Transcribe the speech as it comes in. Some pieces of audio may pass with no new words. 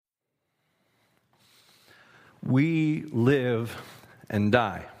We live and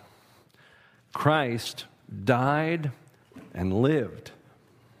die. Christ died and lived.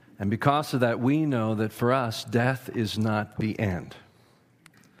 And because of that, we know that for us, death is not the end.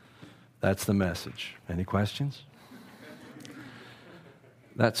 That's the message. Any questions?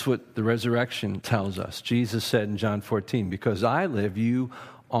 That's what the resurrection tells us. Jesus said in John 14, because I live, you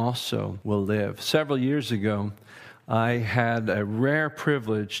also will live. Several years ago, I had a rare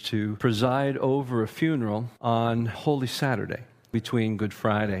privilege to preside over a funeral on Holy Saturday between Good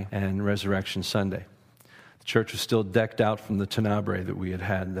Friday and Resurrection Sunday. The church was still decked out from the tenebrae that we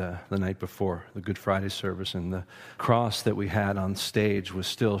had the night before, the Good Friday service, and the cross that we had on stage was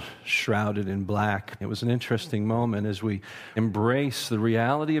still shrouded in black. It was an interesting moment as we embrace the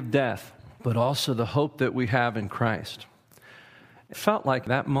reality of death, but also the hope that we have in Christ. It felt like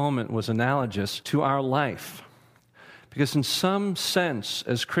that moment was analogous to our life, because in some sense,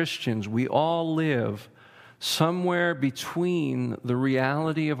 as Christians, we all live somewhere between the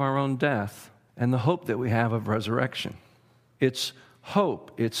reality of our own death and the hope that we have of resurrection. It's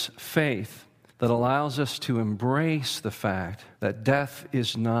hope, it's faith that allows us to embrace the fact that death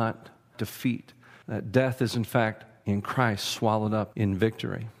is not defeat, that death is in fact in Christ swallowed up in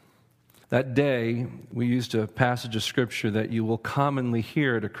victory. That day, we used a passage of Scripture that you will commonly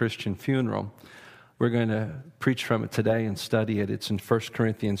hear at a Christian funeral. We're going to preach from it today and study it. It's in 1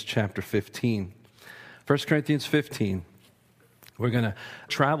 Corinthians chapter 15. 1 Corinthians 15. We're going to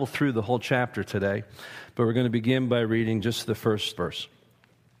travel through the whole chapter today, but we're going to begin by reading just the first verse.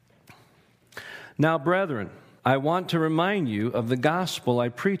 Now, brethren, I want to remind you of the gospel I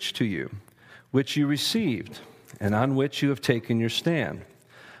preached to you, which you received, and on which you have taken your stand.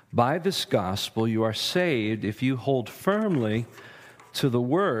 By this gospel you are saved if you hold firmly to the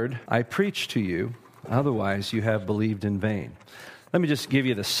word I preached to you, otherwise you have believed in vain. Let me just give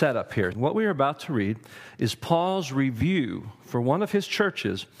you the setup here. What we are about to read is Paul's review for one of his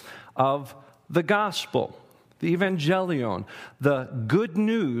churches of the gospel, the evangelion, the good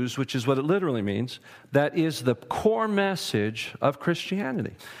news, which is what it literally means, that is the core message of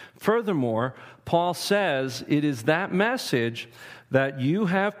Christianity. Furthermore, Paul says it is that message that you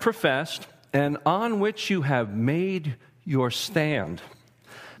have professed and on which you have made your stand.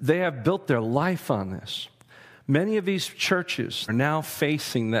 They have built their life on this. Many of these churches are now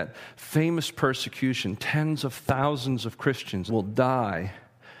facing that famous persecution. Tens of thousands of Christians will die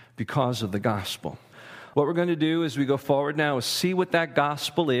because of the gospel. What we're going to do as we go forward now is see what that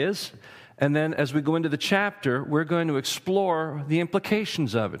gospel is, and then as we go into the chapter, we're going to explore the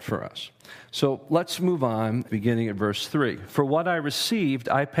implications of it for us. So let's move on, beginning at verse 3. For what I received,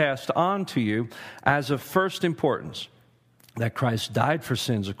 I passed on to you as of first importance, that Christ died for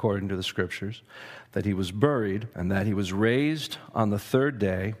sins according to the Scriptures, that he was buried, and that he was raised on the third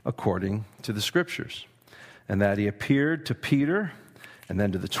day according to the Scriptures, and that he appeared to Peter and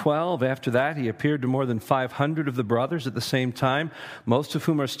then to the 12. After that, he appeared to more than 500 of the brothers at the same time, most of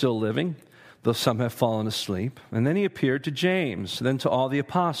whom are still living, though some have fallen asleep. And then he appeared to James, then to all the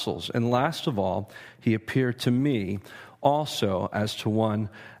apostles, and last of all, he appeared to me also as to one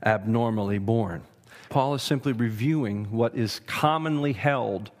abnormally born. Paul is simply reviewing what is commonly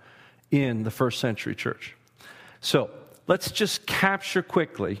held in the first century church. So let's just capture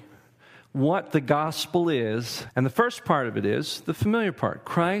quickly what the gospel is. And the first part of it is the familiar part.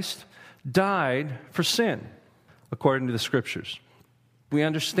 Christ died for sin, according to the Scriptures. We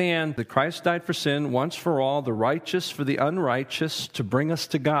understand that Christ died for sin once for all, the righteous for the unrighteous, to bring us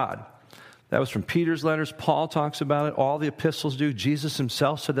to God. That was from Peter's letters. Paul talks about it. All the epistles do. Jesus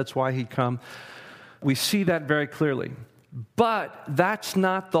himself said that's why he'd come. We see that very clearly. But that's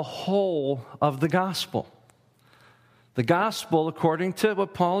not the whole of the gospel. The gospel, according to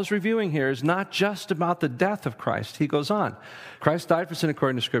what Paul is reviewing here, is not just about the death of Christ. He goes on. Christ died for sin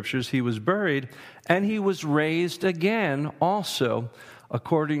according to Scriptures. He was buried, and he was raised again also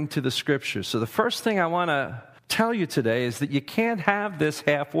according to the Scriptures. So the first thing I want to tell you today is that you can't have this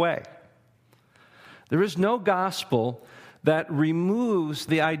halfway. There is no gospel that removes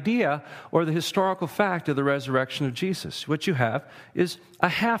the idea or the historical fact of the resurrection of Jesus. What you have is a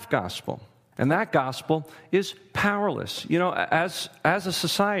half gospel. And that gospel is powerless. You know, as a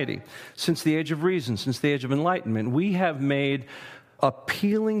society, since the age of reason, since the age of enlightenment, we have made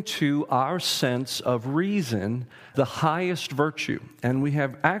appealing to our sense of reason the highest virtue. And we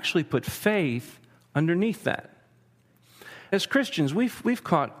have actually put faith underneath that. As Christians, we've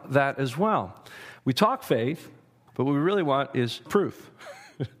caught that as well. We talk faith, but what we really want is proof.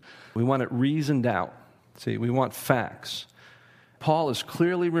 We want it reasoned out. See, we want facts. Paul is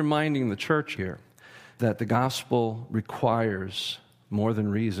clearly reminding the church here that the gospel requires more than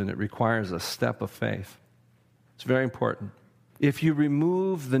reason. It requires a step of faith. It's very important. If you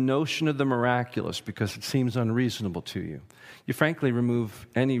remove the notion of the miraculous because it seems unreasonable to you, you frankly remove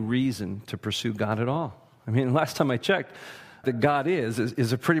any reason to pursue God at all. I mean, last time I checked, that God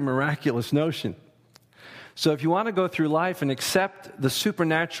is a pretty miraculous notion. So if you want to go through life and accept the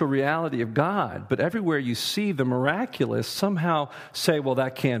supernatural reality of God, but everywhere you see the miraculous somehow say, well,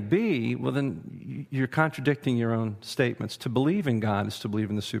 that can't be, well, then you're contradicting your own statements. To believe in God is to believe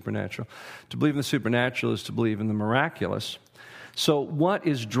in the supernatural. To believe in the supernatural is to believe in the miraculous. So what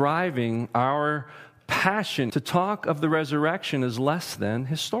is driving our passion to talk of the resurrection is less than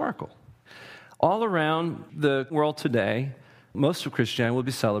historical. All around the world today, most of Christianity will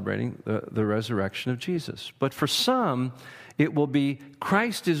be celebrating the resurrection of Jesus. But for some, it will be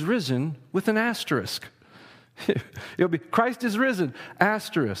Christ is risen with an asterisk. It'll be Christ is risen,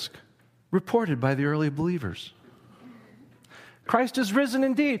 asterisk, reported by the early believers. Christ is risen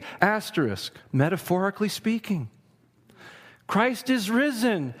indeed, asterisk, metaphorically speaking. Christ is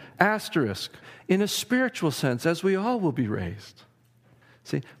risen, asterisk, in a spiritual sense, as we all will be raised.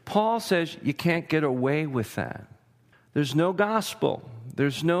 See, Paul says you can't get away with that. There's no gospel.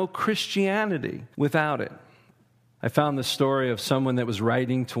 There's no Christianity without it. I found the story of someone that was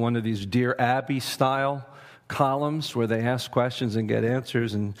writing to one of these Dear Abby-style columns where they ask questions and get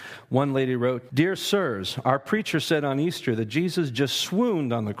answers. And one lady wrote, "Dear sirs, our preacher said on Easter that Jesus just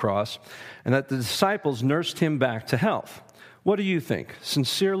swooned on the cross and that the disciples nursed him back to health. What do you think?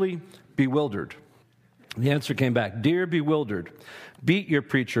 Sincerely, Bewildered." The answer came back, "Dear Bewildered, beat your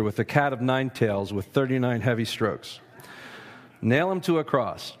preacher with a cat of nine tails with 39 heavy strokes. Nail him to a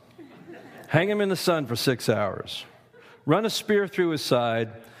cross. Hang him in the sun for 6 hours. Run a spear through his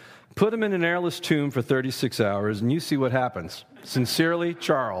side. Put him in an airless tomb for 36 hours, and you see what happens. Sincerely,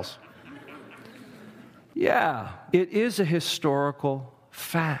 Charles." Yeah, it is a historical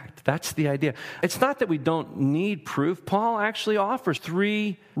fact. That's the idea. It's not that we don't need proof. Paul actually offers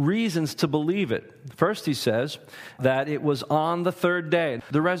 3 reasons to believe it. First, he says that it was on the 3rd day.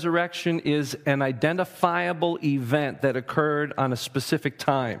 The resurrection is an identifiable event that occurred on a specific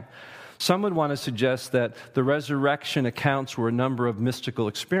time. Some would want to suggest that the resurrection accounts were a number of mystical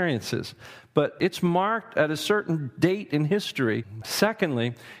experiences, but it's marked at a certain date in history.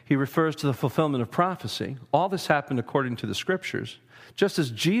 Secondly, he refers to the fulfillment of prophecy. All this happened according to the Scriptures, just as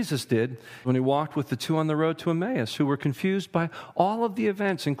Jesus did when he walked with the 2 on the road to Emmaus, who were confused by all of the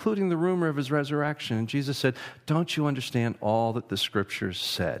events, including the rumor of his resurrection. And Jesus said, "Don't you understand all that the Scriptures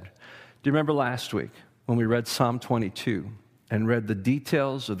said?" Do you remember last week when we read Psalm 22 and read the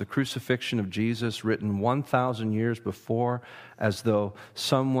details of the crucifixion of Jesus written 1,000 years before, as though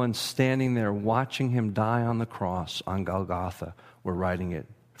someone standing there watching him die on the cross on Golgotha were writing it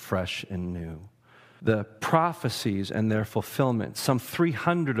fresh and new? The prophecies and their fulfillment, some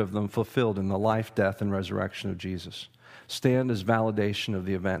 300 of them fulfilled in the life, death, and resurrection of Jesus, stand as validation of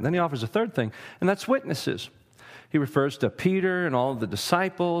the event. And then he offers a third thing, and that's witnesses. He refers to Peter and all of the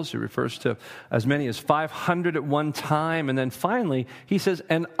disciples. He refers to as many as 500 at one time. And then finally, he says,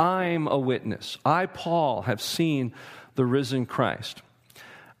 "And I'm a witness. I, Paul, have seen the risen Christ."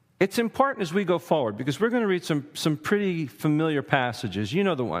 It's important as we go forward because we're going to read some pretty familiar passages. You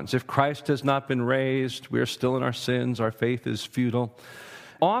know the ones. If Christ has not been raised, we are still in our sins. Our faith is futile.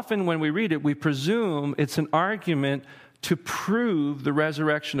 Often when we read it, we presume it's an argument to prove the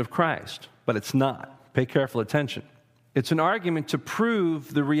resurrection of Christ, but it's not. Pay careful attention. It's an argument to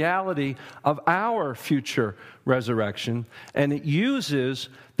prove the reality of our future resurrection, and it uses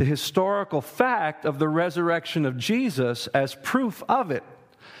the historical fact of the resurrection of Jesus as proof of it.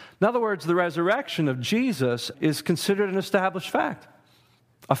 In other words, the resurrection of Jesus is considered an established fact,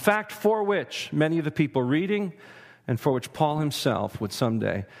 a fact for which many of the people reading and for which Paul himself would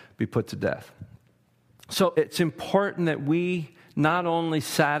someday be put to death. So it's important that we not only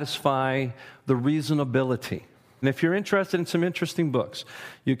satisfy the reasonability. And if you're interested in some interesting books,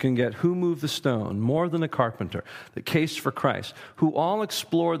 you can get Who Moved the Stone, More Than a Carpenter, The Case for Christ, who all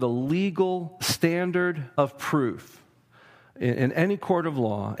explore the legal standard of proof in any court of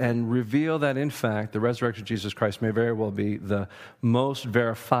law and reveal that, in fact, the resurrection of Jesus Christ may very well be the most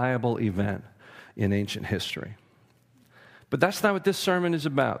verifiable event in ancient history. But that's not what this sermon is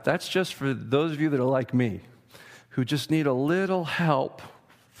about. That's just for those of you that are like me, who just need a little help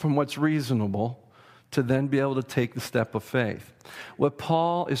from what's reasonable to then be able to take the step of faith. What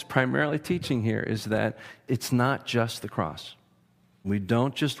Paul is primarily teaching here is that it's not just the cross. We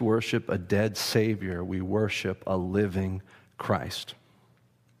don't just worship a dead Savior, we worship a living Christ.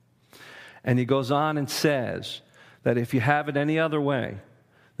 And he goes on and says that if you have it any other way,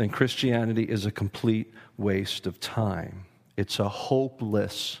 then Christianity is a complete waste of time. It's a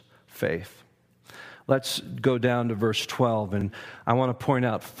hopeless faith. Let's go down to verse 12, and I want to point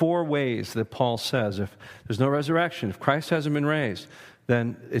out 4 ways that Paul says if there's no resurrection, if Christ hasn't been raised,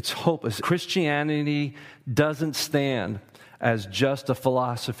 then it's hopeless. Christianity doesn't stand as just a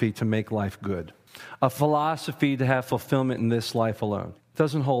philosophy to make life good, a philosophy to have fulfillment in this life alone. It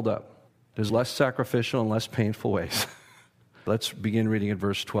doesn't hold up. There's less sacrificial and less painful ways. Let's begin reading at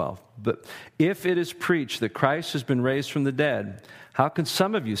verse 12. But if it is preached that Christ has been raised from the dead, how can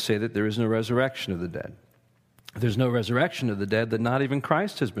some of you say that there is no resurrection of the dead? If there's no resurrection of the dead, then not even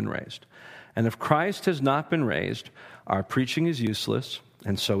Christ has been raised. And if Christ has not been raised, our preaching is useless,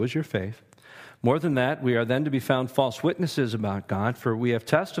 and so is your faith. More than that, we are then to be found false witnesses about God, for we have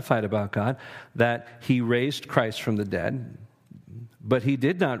testified about God that he raised Christ from the dead. But he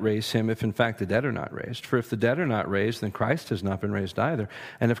did not raise him if in fact the dead are not raised. For if the dead are not raised, then Christ has not been raised either.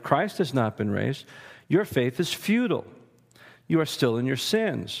 And if Christ has not been raised, your faith is futile. You are still in your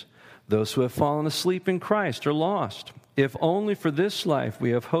sins. Those who have fallen asleep in Christ are lost. If only for this life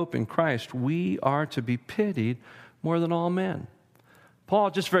we have hope in Christ, we are to be pitied more than all men. Paul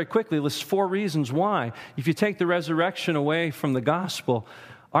just very quickly lists 4 reasons why, if you take the resurrection away from the gospel,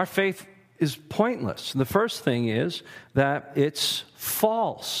 our faith is pointless. The first thing is that it's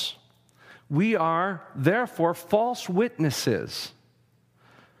false. We are, therefore, false witnesses.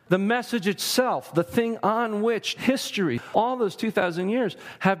 The message itself, the thing on which history, all those 2,000 years,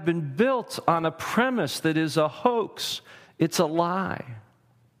 have been built on a premise that is a hoax. It's a lie.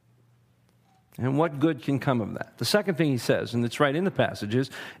 And what good can come of that? The second thing he says, and it's right in the passage,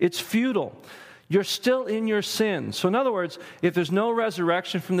 is it's futile. You're still in your sins. So in other words, if there's no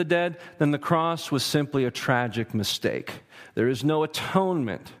resurrection from the dead, then the cross was simply a tragic mistake. There is no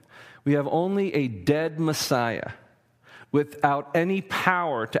atonement. We have only a dead Messiah without any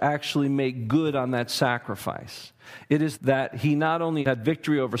power to actually make good on that sacrifice. It is that he not only had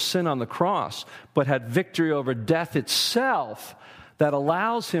victory over sin on the cross, but had victory over death itself that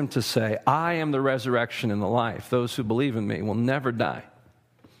allows him to say, I am the resurrection and the life. Those who believe in me will never die.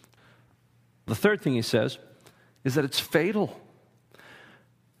 The third thing he says is that it's fatal.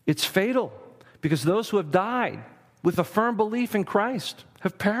 It's fatal because those who have died with a firm belief in Christ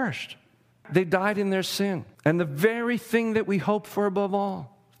have perished. They died in their sin. And the very thing that we hope for above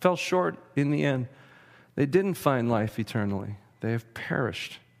all fell short in the end. They didn't find life eternally. They have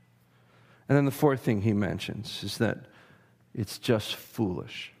perished. And then the fourth thing he mentions is that it's just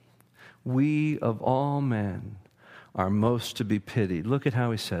foolish. We of all men are most to be pitied. Look at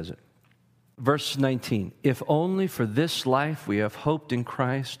how he says it. Verse 19, if only for this life we have hoped in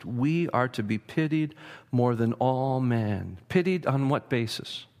Christ, we are to be pitied more than all men. Pitied on what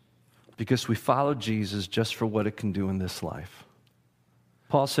basis? Because we follow Jesus just for what it can do in this life.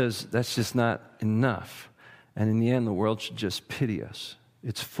 Paul says that's just not enough. And in the end, the world should just pity us.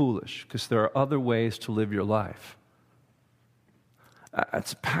 It's foolish because there are other ways to live your life.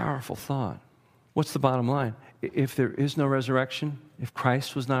 That's a powerful thought. What's the bottom line? If there is no resurrection, if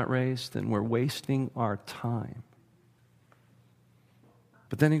Christ was not raised, then we're wasting our time.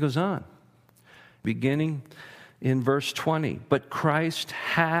 But then he goes on, beginning in verse 20. But Christ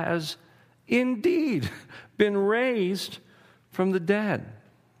has indeed been raised from the dead.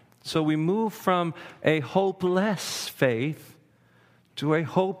 So we move from a hopeless faith to a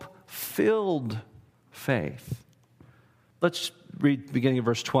hope-filled faith. Let's read beginning of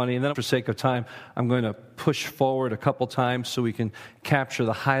verse 20, and then for sake of time, I'm going to push forward a couple times so we can capture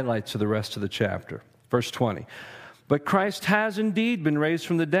the highlights of the rest of the chapter. Verse 20. But Christ has indeed been raised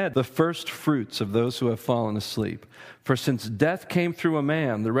from the dead, the first fruits of those who have fallen asleep. For since death came through a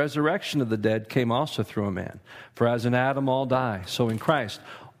man, the resurrection of the dead came also through a man. For as in Adam all die, so in Christ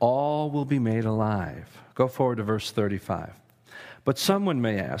all will be made alive. Go forward to verse 35. But someone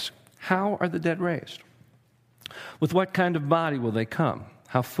may ask, how are the dead raised? With what kind of body will they come?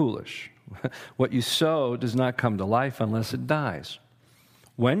 How foolish. What you sow does not come to life unless it dies.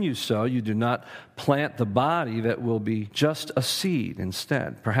 When you sow, you do not plant the body that will be just a seed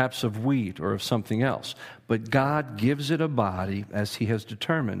instead, perhaps of wheat or of something else. But God gives it a body as he has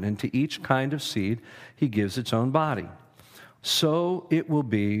determined, and to each kind of seed he gives its own body. So it will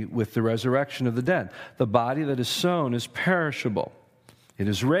be with the resurrection of the dead. The body that is sown is perishable. It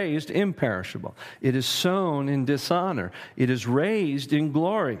is raised imperishable. It is sown in dishonor. It is raised in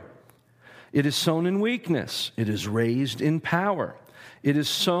glory. It is sown in weakness. It is raised in power. It is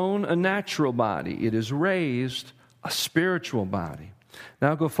sown a natural body. It is raised a spiritual body.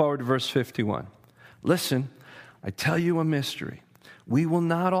 Now go forward to verse 51. Listen, I tell you a mystery. We will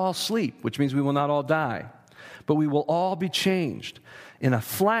not all sleep, which means we will not all die, but we will all be changed in a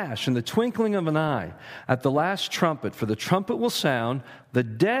flash, in the twinkling of an eye, at the last trumpet. For the trumpet will sound, the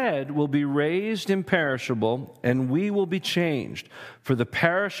dead will be raised imperishable, and we will be changed. For the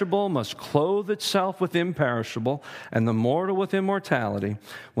perishable must clothe itself with imperishable, and the mortal with immortality.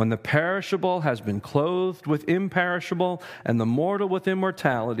 When the perishable has been clothed with imperishable, and the mortal with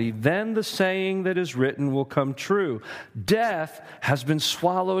immortality, then the saying that is written will come true. Death has been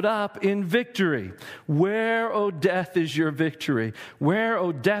swallowed up in victory. Where, O death, is your victory? Where,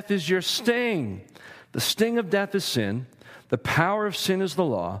 O death, is your sting? The sting of death is sin. The power of sin is the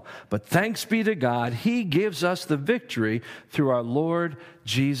law, but thanks be to God, He gives us the victory through our Lord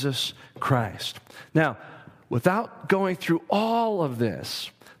Jesus Christ. Now, without going through all of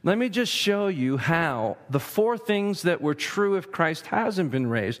this, let me just show you how the four things that were true if Christ hasn't been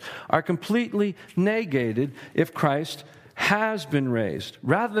raised are completely negated if Christ has been raised.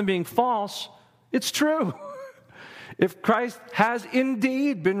 Rather than being false, it's true. If Christ has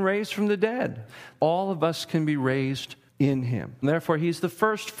indeed been raised from the dead, all of us can be raised in Him. And therefore, He's the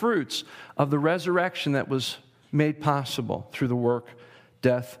first fruits of the resurrection that was made possible through the work,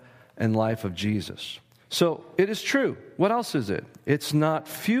 death, and life of Jesus. So it is true. What else is it? It's not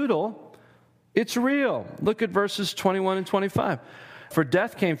futile. It's real. Look at verses 21 and 25. For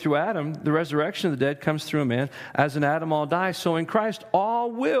death came through Adam, the resurrection of the dead comes through a man. As in Adam all die, so in Christ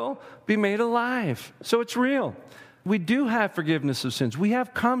all will be made alive. So it's real. We do have forgiveness of sins. We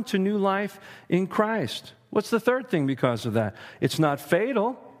have come to new life in Christ. What's the third thing because of that? It's not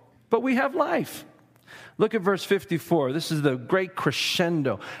fatal, but we have life. Look at verse 54. This is the great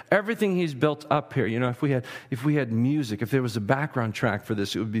crescendo. Everything he's built up here. You know, if we had music, if there was a background track for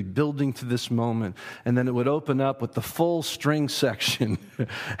this, it would be building to this moment. And then it would open up with the full string section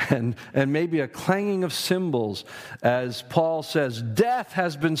and maybe a clanging of cymbals as Paul says, death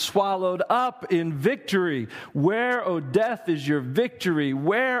has been swallowed up in victory. Where, O death, is your victory?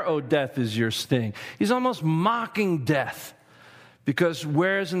 Where, O death, is your sting? He's almost mocking death. Because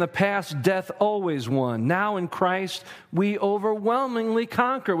whereas in the past death always won, now in Christ we overwhelmingly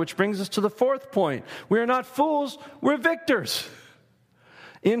conquer, which brings us to the fourth point. We are not fools, we're victors.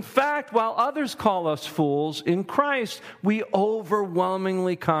 In fact, while others call us fools, in Christ we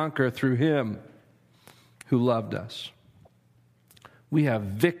overwhelmingly conquer through Him who loved us. We have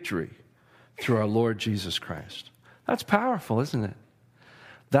victory through our Lord Jesus Christ. That's powerful, isn't it?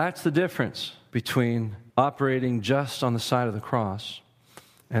 That's the difference between operating just on the side of the cross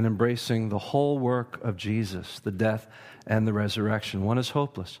and embracing the whole work of Jesus, the death and the resurrection. One is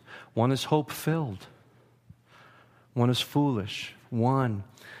hopeless. One is hope-filled. One is foolish. One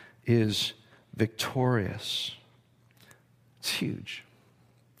is victorious. It's huge.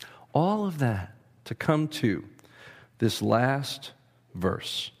 All of that to come to this last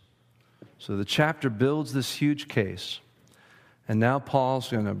verse. So the chapter builds this huge case. And now Paul's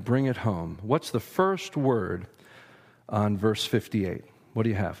going to bring it home. What's the first word on verse 58? What do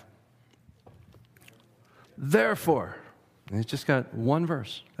you have? Therefore. And he's just got one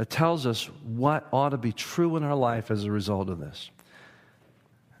verse that tells us what ought to be true in our life as a result of this.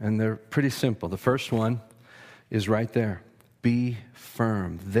 And they're pretty simple. The first one is right there. Be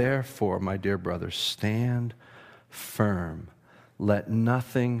firm. Therefore, my dear brothers, stand firm. Let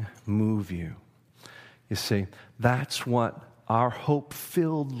nothing move you. You see, that's what our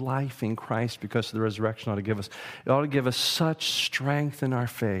hope-filled life in Christ because of the resurrection ought to give us. It ought to give us such strength in our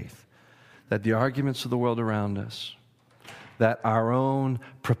faith that the arguments of the world around us, that our own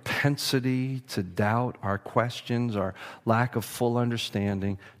propensity to doubt, our questions, our lack of full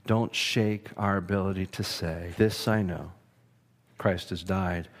understanding, don't shake our ability to say, this I know, Christ has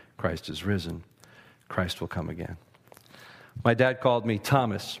died, Christ is risen, Christ will come again. My dad called me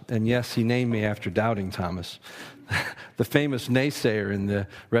Thomas, and yes, he named me after doubting Thomas, the famous naysayer in the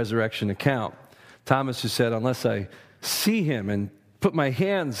resurrection account. Thomas who said, unless I see him and put my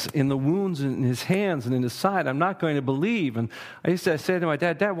hands in the wounds in his hands and in his side, I'm not going to believe. And I used to say to my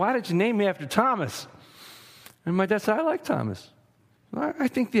dad, Dad, why did you name me after Thomas? And my dad said, I like Thomas. I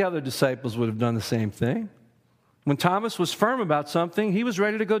think the other disciples would have done the same thing. When Thomas was firm about something, he was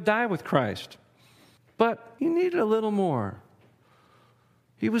ready to go die with Christ. But he needed a little more.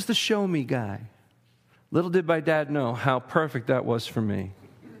 He was the show-me guy. Little did my dad know how perfect that was for me.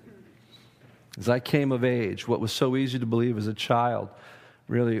 As I came of age, what was so easy to believe as a child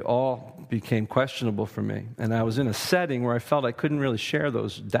really all became questionable for me. And I was in a setting where I felt I couldn't really share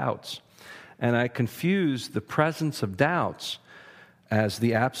those doubts. And I confused the presence of doubts as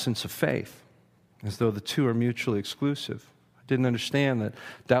the absence of faith, as though the two are mutually exclusive. I didn't understand that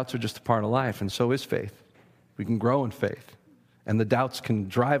doubts are just a part of life, and so is faith. We can grow in faith, and the doubts can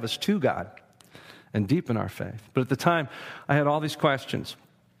drive us to God and deepen our faith. But at the time, I had all these questions.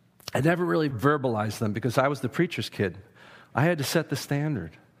 I never really verbalized them because I was the preacher's kid. I had to set the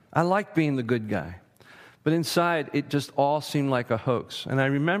standard. I liked being the good guy. But inside, it just all seemed like a hoax. And I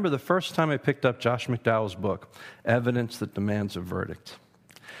remember the first time I picked up Josh McDowell's book, Evidence That Demands a Verdict.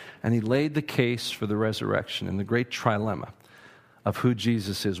 And he laid the case for the resurrection and the great trilemma of who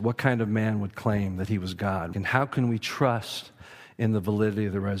Jesus is. What kind of man would claim that he was God? And how can we trust in the validity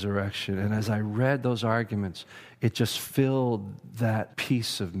of the resurrection? And as I read those arguments, it just filled that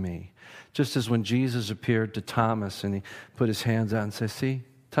piece of me. Just as when Jesus appeared to Thomas and he put his hands out and said, see,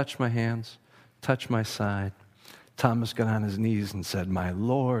 touch my hands, touch my side. Thomas got on his knees and said, my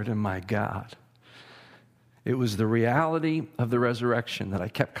Lord and my God. It was the reality of the resurrection that I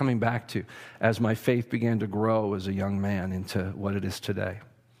kept coming back to as my faith began to grow as a young man into what it is today.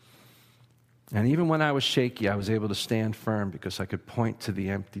 And even when I was shaky, I was able to stand firm because I could point to the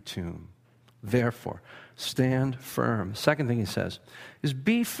empty tomb. Therefore, stand firm. The second thing he says is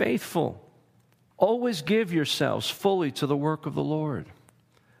be faithful. Always give yourselves fully to the work of the Lord.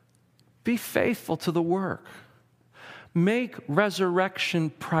 Be faithful to the work. Make resurrection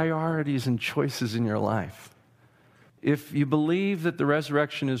priorities and choices in your life. If you believe that the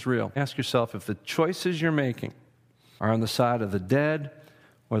resurrection is real, ask yourself if the choices you're making are on the side of the dead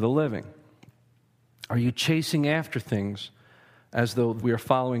or the living. Are you chasing after things as though we are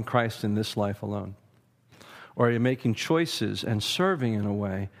following Christ in this life alone? Or are you making choices and serving in a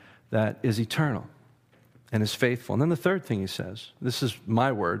way that is eternal and is faithful? And then the third thing he says, this is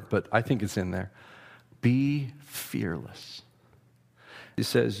my word, but I think it's in there, be fearless. He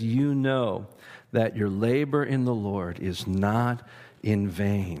says, you know that your labor in the Lord is not in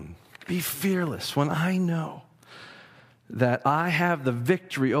vain. Be fearless when I know that I have the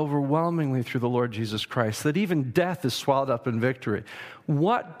victory overwhelmingly through the Lord Jesus Christ, that even death is swallowed up in victory.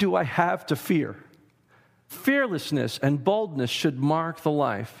 What do I have to fear? Fearlessness and boldness should mark the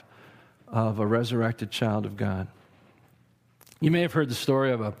life of a resurrected child of God. You may have heard the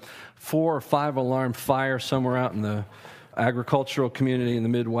story of a 4 or 5 alarm fire somewhere out in the agricultural community in the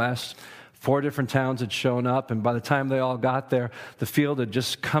Midwest. 4 different towns had shown up, and by the time they all got there, the field had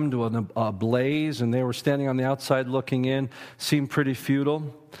just come to a blaze, and they were standing on the outside looking in. Seemed pretty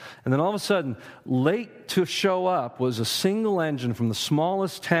futile. And then all of a sudden, late to show up was a single engine from the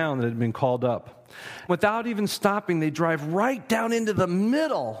smallest town that had been called up. Without even stopping, they drive right down into the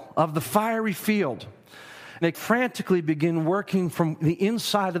middle of the fiery field. They frantically begin working from the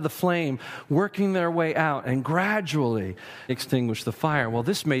inside of the flame, working their way out, and gradually extinguish the fire. Well,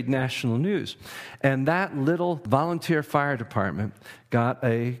 this made national news. And that little volunteer fire department got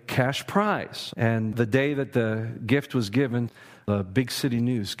a cash prize. And the day that the gift was given, the big city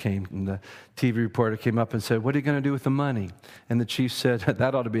news came, and the TV reporter came up and said, what are you going to do with the money? And the chief said,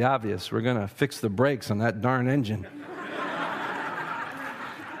 that ought to be obvious. We're going to fix the brakes on that darn engine.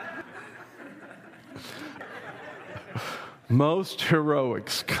 Most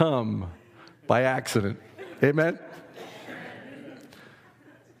heroics come by accident. Amen?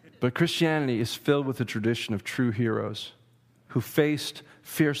 But Christianity is filled with a tradition of true heroes who faced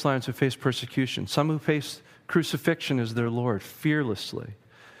fierce lions, who faced persecution. Some who faced crucifixion as their Lord fearlessly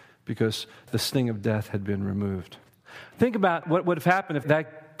because the sting of death had been removed. Think about what would have happened if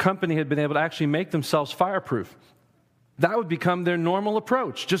that company had been able to actually make themselves fireproof. That would become their normal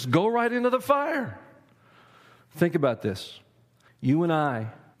approach. Just go right into the fire. Think about this. You and I,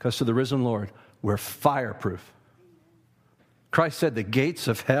 because of the risen Lord, we're fireproof. Christ said the gates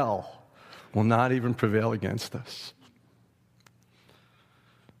of hell will not even prevail against us.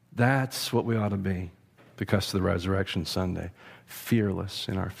 That's what we ought to be because of the Resurrection Sunday. Fearless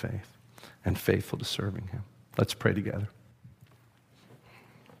in our faith and faithful to serving Him. Let's pray together.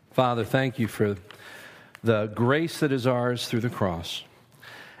 Father, thank you for the grace that is ours through the cross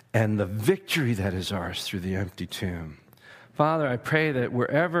and the victory that is ours through the empty tomb. Father, I pray that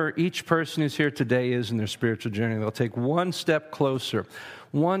wherever each person who's here today is in their spiritual journey, they'll take one step closer,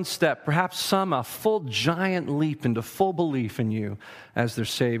 one step, perhaps some a full giant leap into full belief in you as their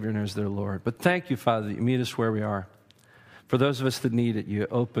Savior and as their Lord. But thank you, Father, that you meet us where we are. For those of us that need it, you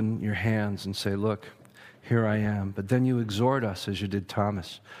open your hands and say, look, here I am. But then you exhort us as you did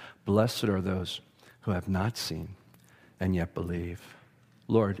Thomas. Blessed are those who have not seen and yet believe.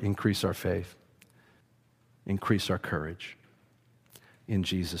 Lord, increase our faith. Increase our courage. In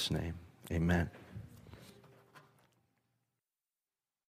Jesus' name, amen.